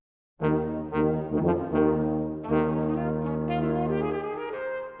Welcome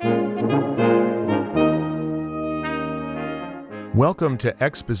to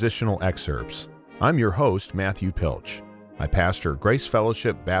Expositional Excerpts. I'm your host, Matthew Pilch. I pastor Grace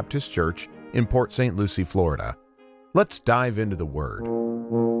Fellowship Baptist Church in Port St. Lucie, Florida. Let's dive into the Word.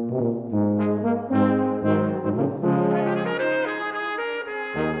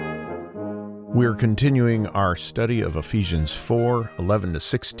 We're continuing our study of Ephesians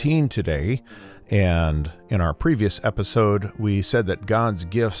 4:11-16 today, and in our previous episode, we said that God's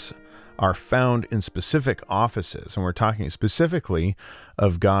gifts are found in specific offices, and we're talking specifically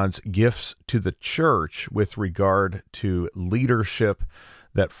of God's gifts to the church with regard to leadership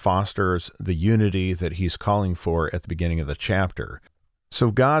that fosters the unity that he's calling for at the beginning of the chapter. So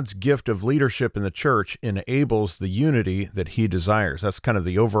God's gift of leadership in the church enables the unity that he desires. That's kind of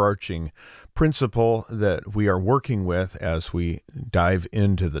the overarching principle that we are working with as we dive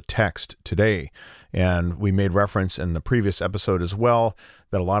into the text today. And we made reference in the previous episode as well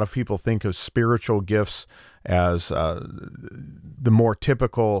that a lot of people think of spiritual gifts as the more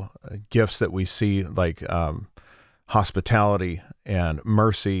typical gifts that we see, like hospitality and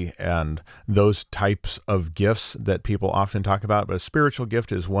mercy and those types of gifts that people often talk about. But a spiritual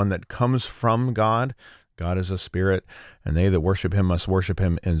gift is one that comes from God. God is a spirit, and they that worship him must worship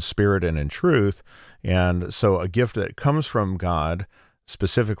him in spirit and in truth. And so a gift that comes from God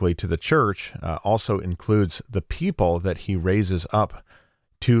specifically to the church also includes the people that he raises up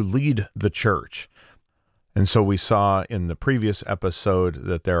to lead the church. And so we saw in the previous episode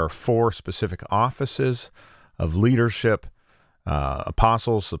that there are 4 specific offices of leadership: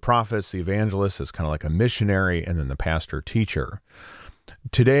 apostles, the prophets, the evangelists is kind of like a missionary, and then the pastor teacher.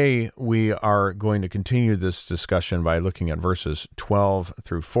 Today, we are going to continue this discussion by looking at verses 12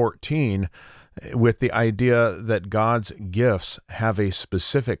 through 14 with the idea that God's gifts have a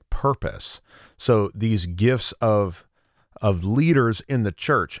specific purpose. So these gifts of leaders in the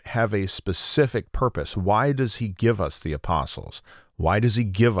church have a specific purpose. Why does he give us the apostles? Why does he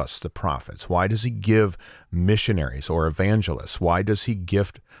give us the prophets? Why does he give missionaries or evangelists? Why does he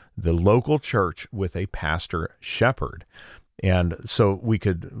gift the local church with a pastor shepherd? And so we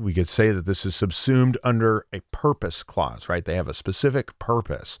could say that this is subsumed under a purpose clause, right? They have a specific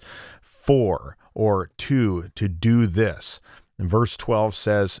purpose for or to do this. And verse 12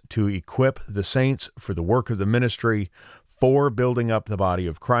 says, to equip the saints for the work of the ministry, for building up the body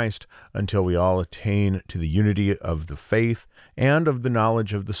of Christ, until we all attain to the unity of the faith and of the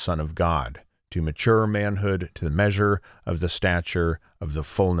knowledge of the Son of God, to mature manhood, to the measure of the stature of the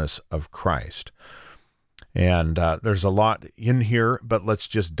fullness of Christ. And there's a lot in here, but let's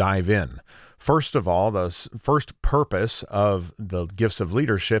just dive in. First of all, the first purpose of the gifts of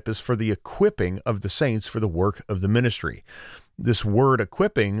leadership is for the equipping of the saints for the work of the ministry. This word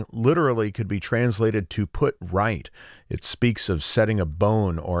equipping literally could be translated to put right. It speaks of setting a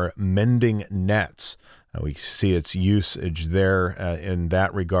bone or mending nets. We see its usage there in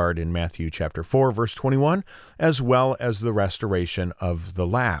that regard in Matthew chapter 4, verse 21, as well as the restoration of the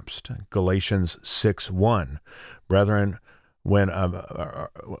lapsed, Galatians 6:1. Brethren, when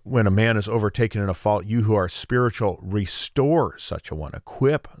a man is overtaken in a fault, you who are spiritual, restore such a one,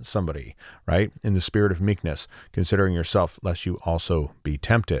 equip somebody, right, in the spirit of meekness, considering yourself, lest you also be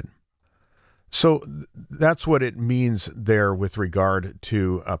tempted. So that's what it means there with regard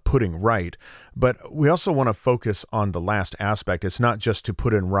to putting right. But we also want to focus on the last aspect. It's not just to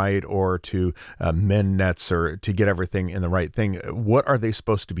put in right or to mend nets or to get everything in the right thing. What are they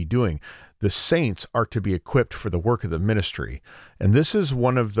supposed to be doing? The saints are to be equipped for the work of the ministry. And this is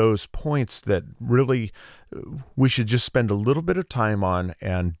one of those points that really we should just spend a little bit of time on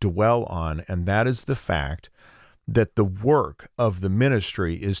and dwell on, and that is the fact that the work of the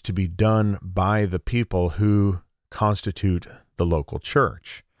ministry is to be done by the people who constitute the local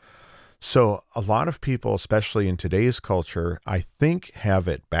church. So a lot of people, especially in today's culture, I think have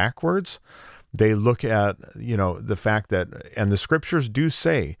it backwards. They look at, the fact that, and the scriptures do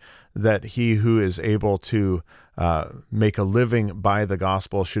say that he who is able to make a living by the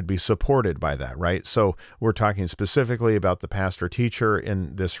gospel should be supported by that, right? So we're talking specifically about the pastor teacher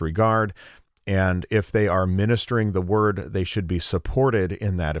in this regard. And if they are ministering the word, they should be supported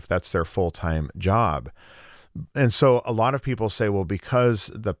in that if that's their full-time job. And so a lot of people say, well,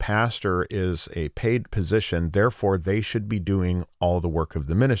 because the pastor is a paid position, therefore they should be doing all the work of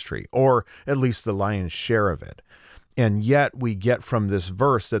the ministry, or at least the lion's share of it. And yet we get from this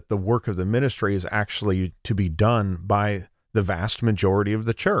verse that the work of the ministry is actually to be done by the vast majority of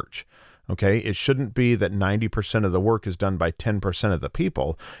the church. Okay, it shouldn't be that 90% of the work is done by 10% of the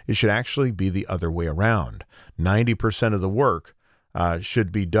people. It should actually be the other way around. 90% of the work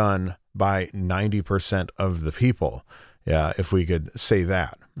should be done by 90% of the people, if we could say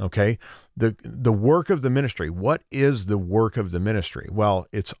that, okay? The work of the ministry. What is the work of the ministry? Well,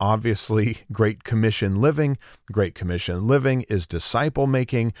 it's obviously Great Commission living. Great Commission living is disciple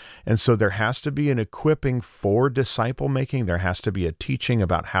making. And so there has to be an equipping for disciple making. There has to be a teaching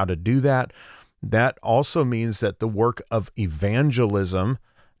about how to do that. That also means that the work of evangelism,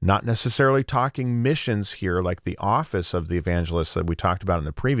 not necessarily talking missions here, like the office of the evangelist that we talked about in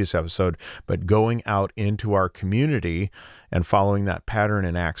the previous episode, but going out into our community and following that pattern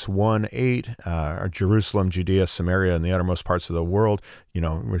in Acts 1:8, Jerusalem, Judea, Samaria, and the uttermost parts of the world.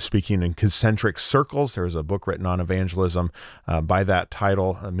 We're speaking in concentric circles. There was a book written on evangelism by that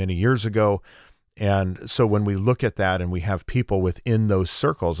title many years ago. And so when we look at that and we have people within those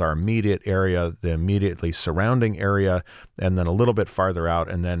circles, our immediate area, the immediately surrounding area, and then a little bit farther out,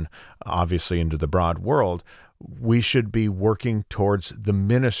 and then obviously into the broad world, we should be working towards the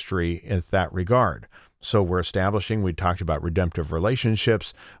ministry in that regard. So we're establishing, we talked about redemptive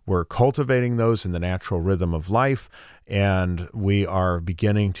relationships, we're cultivating those in the natural rhythm of life, and we are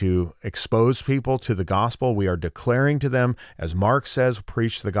beginning to expose people to the gospel. We are declaring to them, as Mark says,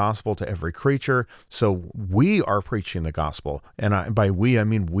 preach the gospel to every creature. So we are preaching the gospel. And by we, I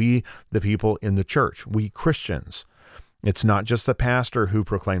mean we, the people in the church, we Christians. It's not just the pastor who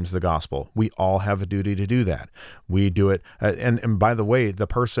proclaims the gospel. We all have a duty to do that. We do it. And by the way, the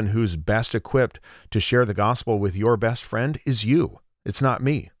person who's best equipped to share the gospel with your best friend is you. It's not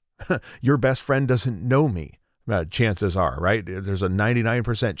me. Your best friend doesn't know me. Chances are, right? There's a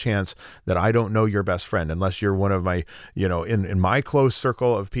 99% chance that I don't know your best friend unless you're one of my, in my close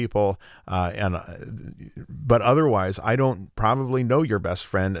circle of people. But otherwise, I don't probably know your best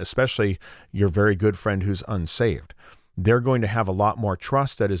friend, especially your very good friend who's unsaved. They're going to have a lot more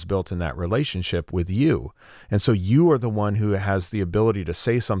trust that is built in that relationship with you. And so you are the one who has the ability to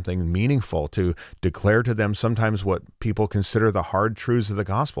say something meaningful, to declare to them sometimes what people consider the hard truths of the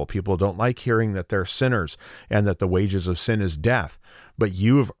gospel. People don't like hearing that they're sinners and that the wages of sin is death. But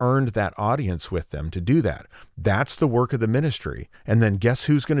you have earned that audience with them to do that. That's the work of the ministry. And then guess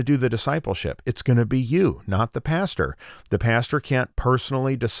who's going to do the discipleship? It's going to be you, not the pastor. The pastor can't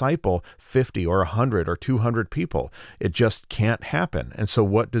personally disciple 50 or 100 or 200 people. It just can't happen. And so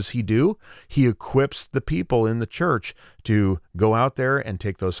what does he do? He equips the people in the church to go out there and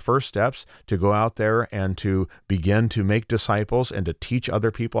take those first steps, to go out there and to begin to make disciples and to teach other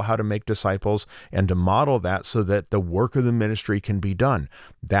people how to make disciples and to model that so that the work of the ministry can be done.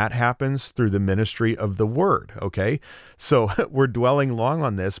 That happens through the ministry of the word, okay? So we're dwelling long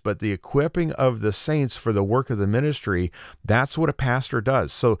on this, but the equipping of the saints for the work of the ministry, that's what a pastor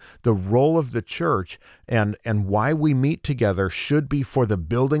does. So the role of the church and why we meet together should be for the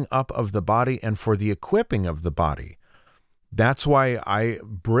building up of the body and for the equipping of the body. That's why I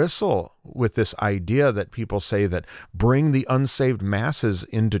bristle with this idea that people say that bring the unsaved masses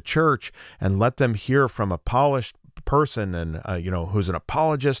into church and let them hear from a polished person and, who's an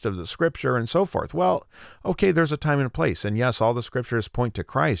apologist of the scripture and so forth. Well, okay, there's a time and a place. And yes, all the scriptures point to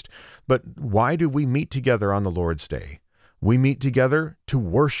Christ. But why do we meet together on the Lord's Day? We meet together to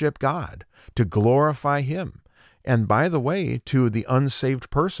worship God, to glorify Him. And by the way, to the unsaved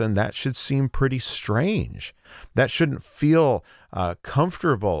person, that should seem pretty strange. That shouldn't feel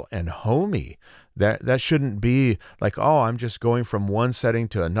comfortable and homey. That shouldn't be like, oh, I'm just going from one setting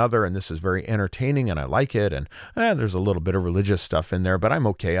to another, and this is very entertaining, and I like it, and there's a little bit of religious stuff in there, but I'm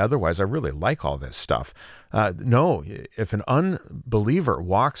okay. Otherwise, I really like all this stuff. No, if an unbeliever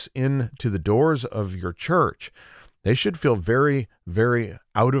walks into the doors of your church, they should feel very, very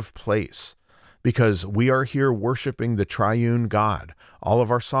out of place. Because we are here worshiping the triune God. All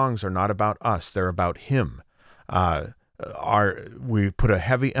of our songs are not about us, they're about Him. We put a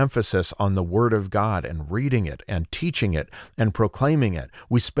heavy emphasis on the Word of God and reading it and teaching it and proclaiming it.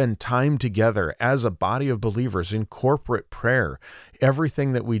 We spend time together as a body of believers in corporate prayer.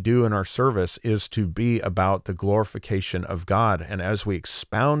 Everything that we do in our service is to be about the glorification of God. And as we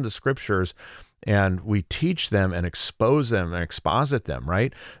expound the scriptures, and we teach them and expose them and exposit them,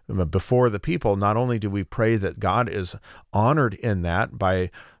 right? Before the people, not only do we pray that God is honored in that by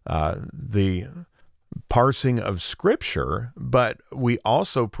the parsing of Scripture, but we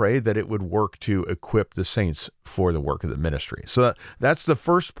also pray that it would work to equip the saints for the work of the ministry. So that's the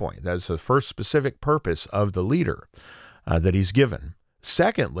first point. That's the first specific purpose of the leader that he's given.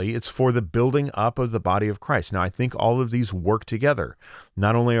 Secondly, it's for the building up of the body of Christ. Now, I think all of these work together.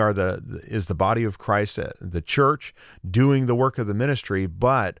 Not only is the body of Christ, the church, doing the work of the ministry,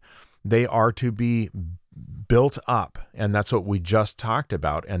 but they are to be built up. And that's what we just talked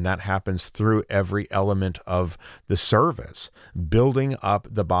about. And that happens through every element of the service, building up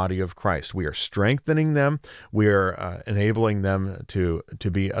the body of Christ. We are strengthening them. We are enabling them to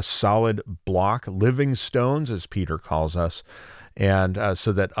be a solid block, living stones, as Peter calls us, and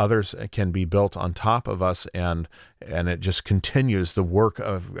so that others can be built on top of us, and it just continues. The work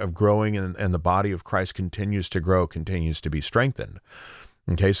of growing, and the body of Christ continues to grow, continues to be strengthened.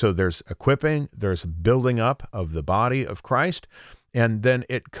 Okay, so there's equipping, there's building up of the body of Christ, and then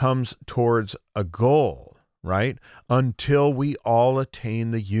it comes towards a goal, right? Until we all attain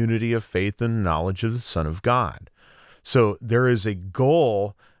the unity of faith and knowledge of the Son of God. So there is a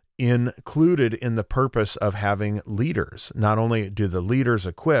goal included in the purpose of having leaders. Not only do the leaders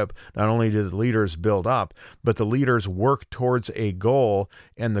equip, not only do the leaders build up, but the leaders work towards a goal,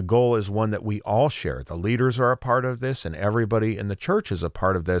 and the goal is one that we all share. The leaders are a part of this, and everybody in the church is a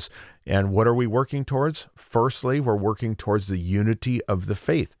part of this. And what are we working towards? Firstly, we're working towards the unity of the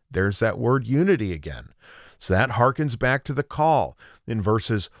faith. There's that word unity again. So that harkens back to the call in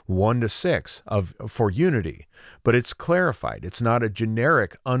verses 1 to 6 for unity. But it's clarified. It's not a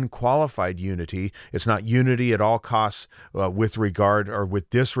generic, unqualified unity. It's not unity at all costs with regard or with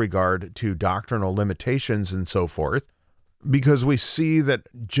disregard to doctrinal limitations and so forth. Because we see that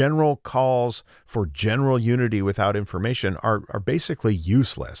general calls for general unity without information are basically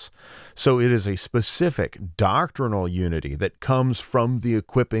useless. So it is a specific doctrinal unity that comes from the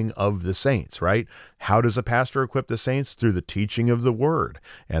equipping of the saints, right? How does a pastor equip the saints? Through the teaching of the word.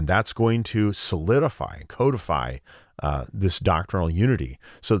 And that's going to solidify, codify this doctrinal unity.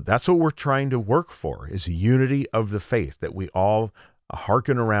 So that's what we're trying to work for, is a unity of the faith, that we all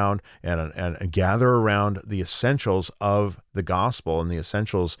hearken around and gather around the essentials of the gospel and the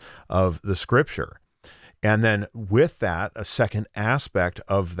essentials of the scripture. And then with that, a second aspect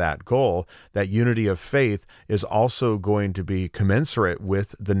of that goal, that unity of faith, is also going to be commensurate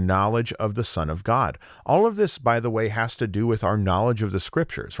with the knowledge of the Son of God. All of this, by the way, has to do with our knowledge of the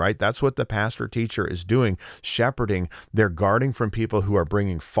scriptures, right? That's what the pastor teacher is doing, shepherding. They're guarding from people who are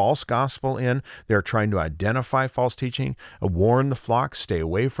bringing false gospel in. They're trying to identify false teaching, warn the flock, stay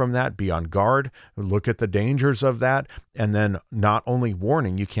away from that, be on guard, look at the dangers of that. And then not only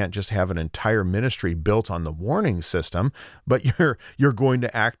warning, you can't just have an entire ministry built on the warning system, but you're going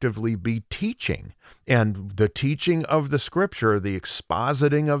to actively be teaching. And the teaching of the scripture, the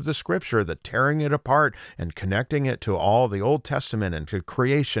expositing of the scripture, the tearing it apart and connecting it to all the Old Testament and to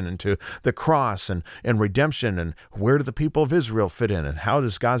creation and to the cross and redemption, and where do the people of Israel fit in, and how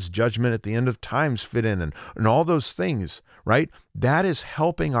does God's judgment at the end of times fit in, and all those things, right? That is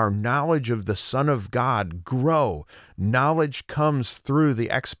helping our knowledge of the Son of God grow. Knowledge comes through the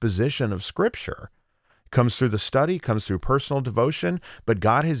exposition of scripture. Comes through the study, comes through personal devotion, but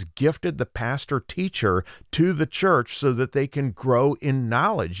God has gifted the pastor teacher to the church so that they can grow in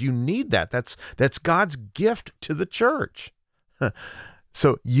knowledge. You need that. That's God's gift to the church.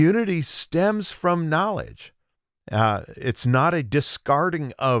 So unity stems from knowledge. It's not a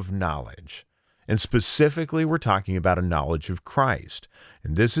discarding of knowledge. And specifically, we're talking about a knowledge of Christ.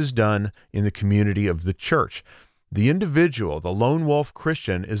 And this is done in the community of the church. The individual, the lone wolf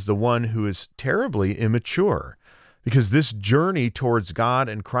Christian, is the one who is terribly immature, because this journey towards God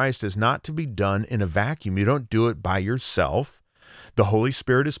and Christ is not to be done in a vacuum. You don't do it by yourself. The Holy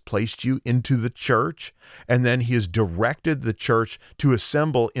Spirit has placed you into the church, and then he has directed the church to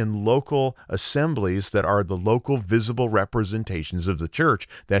assemble in local assemblies that are the local visible representations of the church.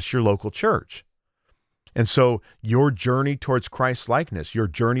 That's your local church. And so your journey towards Christ's likeness, your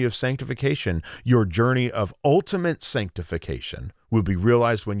journey of sanctification, your journey of ultimate sanctification will be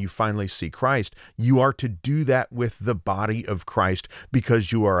realized when you finally see Christ. You are to do that with the body of Christ,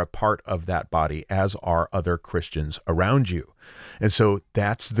 because you are a part of that body, as are other Christians around you. And so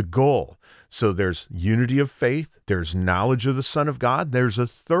that's the goal. So there's unity of faith, there's knowledge of the Son of God. There's a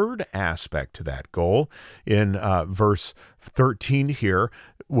third aspect to that goal in verse 13 here,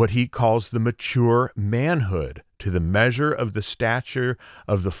 what he calls the mature manhood, to the measure of the stature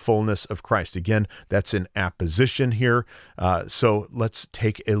of the fullness of Christ. Again, that's an apposition here. So let's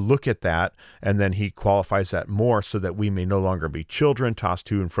take a look at that. And then he qualifies that more, so that we may no longer be children, tossed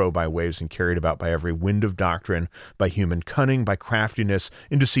to and fro by waves and carried about by every wind of doctrine, by human cunning, by craftiness,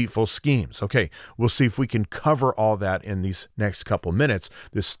 in deceitful schemes. Okay, we'll see if we can cover all that in these next couple minutes.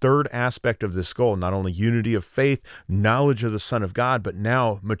 This third aspect of this goal, not only unity of faith, knowledge of the Son of God, but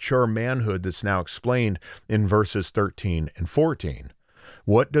now mature manhood, that's now explained in verses 13 and 14.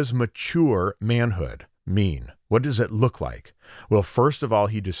 What does mature manhood mean? What does it look like? Well, first of all,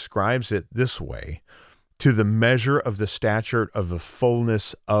 he describes it this way: to the measure of the stature of the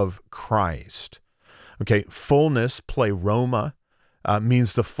fullness of Christ. Okay, fullness, pleroma,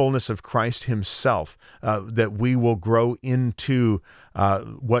 means the fullness of Christ himself, that we will grow into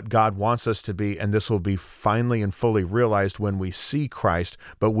what God wants us to be, and this will be finally and fully realized when we see Christ,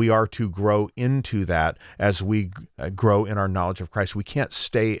 but we are to grow into that as we grow in our knowledge of Christ. We can't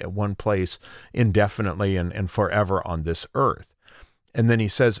stay at one place indefinitely and forever on this earth. And then he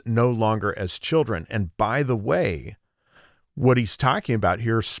says, no longer as children. And by the way, what he's talking about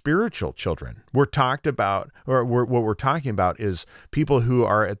here is spiritual children. What we're talking about is people who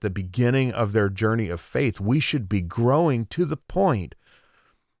are at the beginning of their journey of faith. We should be growing to the point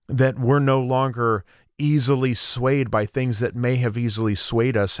that we're no longer easily swayed by things that may have easily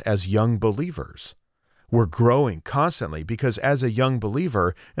swayed us as young believers. We're growing constantly because as a young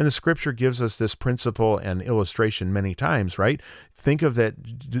believer, and the scripture gives us this principle and illustration many times, right? Think of that,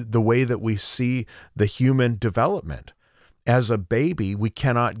 the way that we see the human development. As a baby, we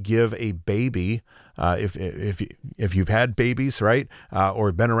cannot give a baby, if you've had babies, right,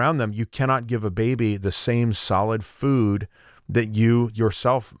 or been around them, you cannot give a baby the same solid food that you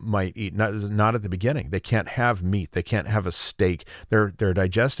yourself might eat. Not at the beginning. They can't have meat. They can't have a steak. Their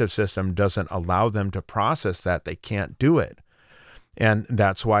digestive system doesn't allow them to process that. They can't do it. And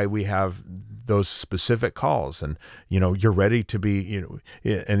that's why we have those specific calls. And, you're ready to be,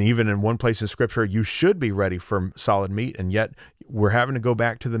 and even in one place in scripture, you should be ready for solid meat. And yet we're having to go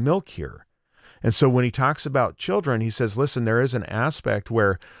back to the milk here. And so when he talks about children, he says, listen, there is an aspect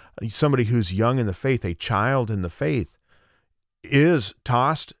where somebody who's young in the faith, a child in the faith, is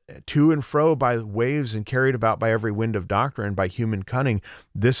tossed to and fro by waves and carried about by every wind of doctrine, by human cunning.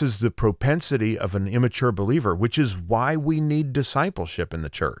 This is the propensity of an immature believer, which is why we need discipleship in the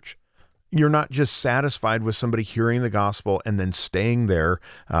church. You're not just satisfied with somebody hearing the gospel and then staying there,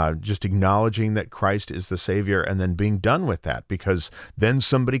 just acknowledging that Christ is the Savior and then being done with that, because then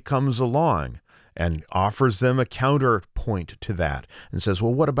somebody comes along and offers them a counterpoint to that and says,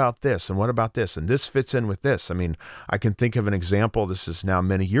 well, what about this? And what about this? And this fits in with this. I mean, I can think of an example. This is now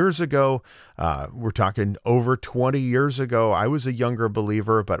many years ago. We're talking over 20 years ago. I was a younger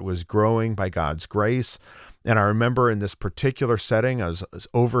believer, but was growing by God's grace. And I remember in this particular setting, I was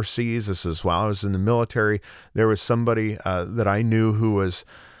overseas. This is while I was in the military. There was somebody that I knew who was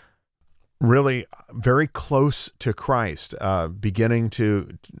really very close to Christ, beginning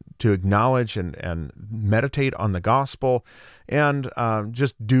to acknowledge and meditate on the gospel. And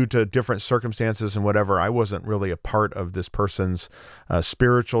just due to different circumstances and whatever, I wasn't really a part of this person's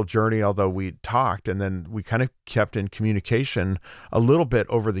spiritual journey, although we talked, and then we kind of kept in communication a little bit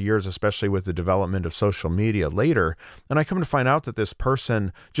over the years, especially with the development of social media later. And I come to find out that this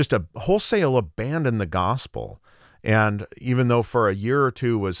person just wholesale abandoned the gospel. And even though for a year or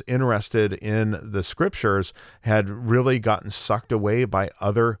two was interested in the scriptures, had really gotten sucked away by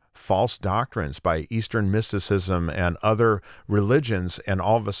other false doctrines, by Eastern mysticism and other religions, and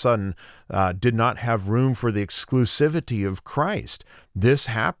all of a sudden did not have room for the exclusivity of Christ. This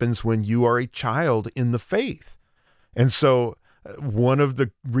happens when you are a child in the faith. And so one of the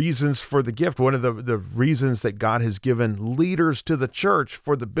reasons for the gift, one of the reasons that God has given leaders to the church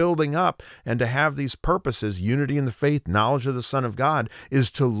for the building up and to have these purposes, unity in the faith, knowledge of the Son of God, is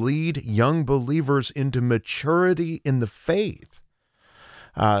to lead young believers into maturity in the faith,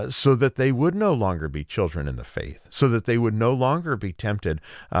 so that they would no longer be children in the faith, so that they would no longer be tempted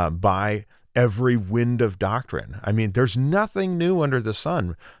by every wind of doctrine. I mean, there's nothing new under the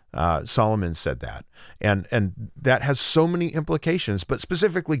sun. Solomon said that. And that has so many implications, but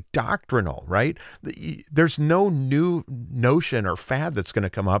specifically doctrinal, right? There's no new notion or fad that's going to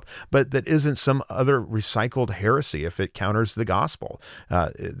come up, but that isn't some other recycled heresy if it counters the gospel.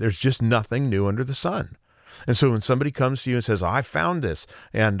 There's just nothing new under the sun. And so when somebody comes to you and says, oh, I found this,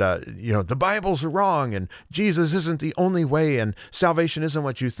 and the Bible's wrong, and Jesus isn't the only way, and salvation isn't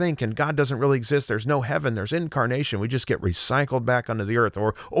what you think, and God doesn't really exist, there's no heaven, there's incarnation, we just get recycled back onto the earth,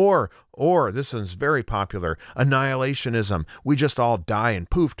 or this one's very popular, annihilationism, we just all die and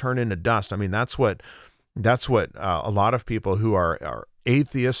poof, turn into dust. I mean, that's what a lot of people who are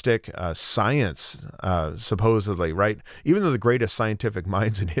atheistic science, supposedly, right? Even though the greatest scientific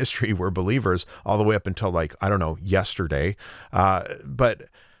minds in history were believers all the way up until yesterday. But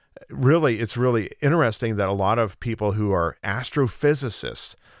really, it's really interesting that a lot of people who are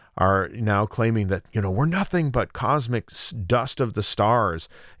astrophysicists are now claiming that, we're nothing but cosmic dust of the stars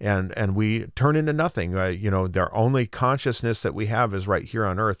and we turn into nothing. Their only consciousness that we have is right here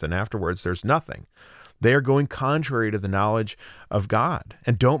on earth, and afterwards there's nothing. They are going contrary to the knowledge of God,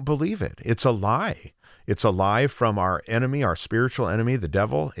 and don't believe it. It's a lie. It's a lie from our enemy, our spiritual enemy, the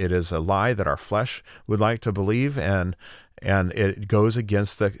devil. It is a lie that our flesh would like to believe, and and it goes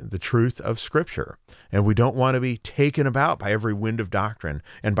against the truth of Scripture. And we don't want to be taken about by every wind of doctrine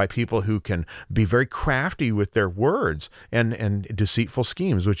and by people who can be very crafty with their words and deceitful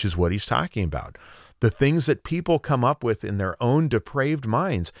schemes, which is what he's talking about. The things that people come up with in their own depraved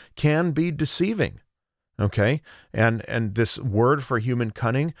minds can be deceiving. Okay, and this word for human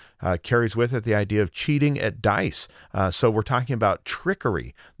cunning carries with it the idea of cheating at dice. So we're talking about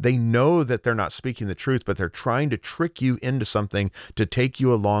trickery. They know that they're not speaking the truth, but they're trying to trick you into something to take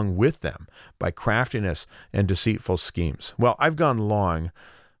you along with them by craftiness and deceitful schemes. Well, I've gone long,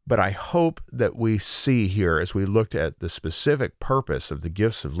 but I hope that we see here, as we looked at the specific purpose of the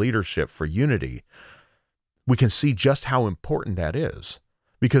gifts of leadership for unity, we can see just how important that is.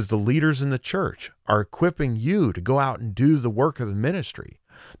 Because the leaders in the church are equipping you to go out and do the work of the ministry.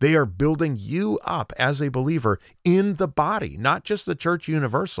 They are building you up as a believer in the body, not just the church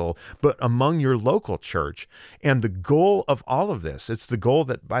universal, but among your local church. And the goal of all of this, it's the goal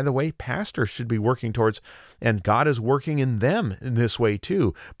that, by the way, pastors should be working towards, and God is working in them in this way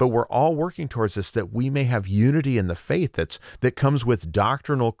too. But we're all working towards this, that we may have unity in the faith that comes with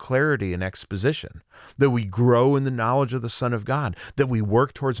doctrinal clarity and exposition, that we grow in the knowledge of the Son of God, that we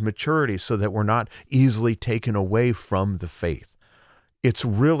work towards maturity so that we're not easily taken away from the faith. It's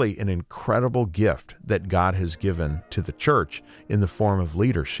really an incredible gift that God has given to the church in the form of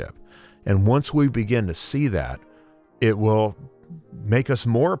leadership. And once we begin to see that, it will make us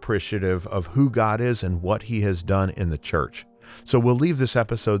more appreciative of who God is and what he has done in the church. So we'll leave this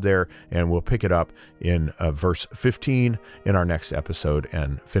episode there, and we'll pick it up in verse 15 in our next episode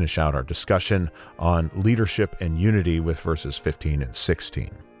and finish out our discussion on leadership and unity with verses 15 and 16.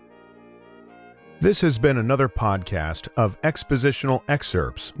 This has been another podcast of Expositional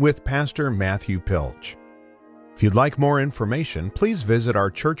Excerpts with Pastor Matthew Pilch. If you'd like more information, please visit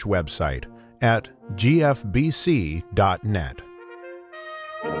our church website at gfbc.net.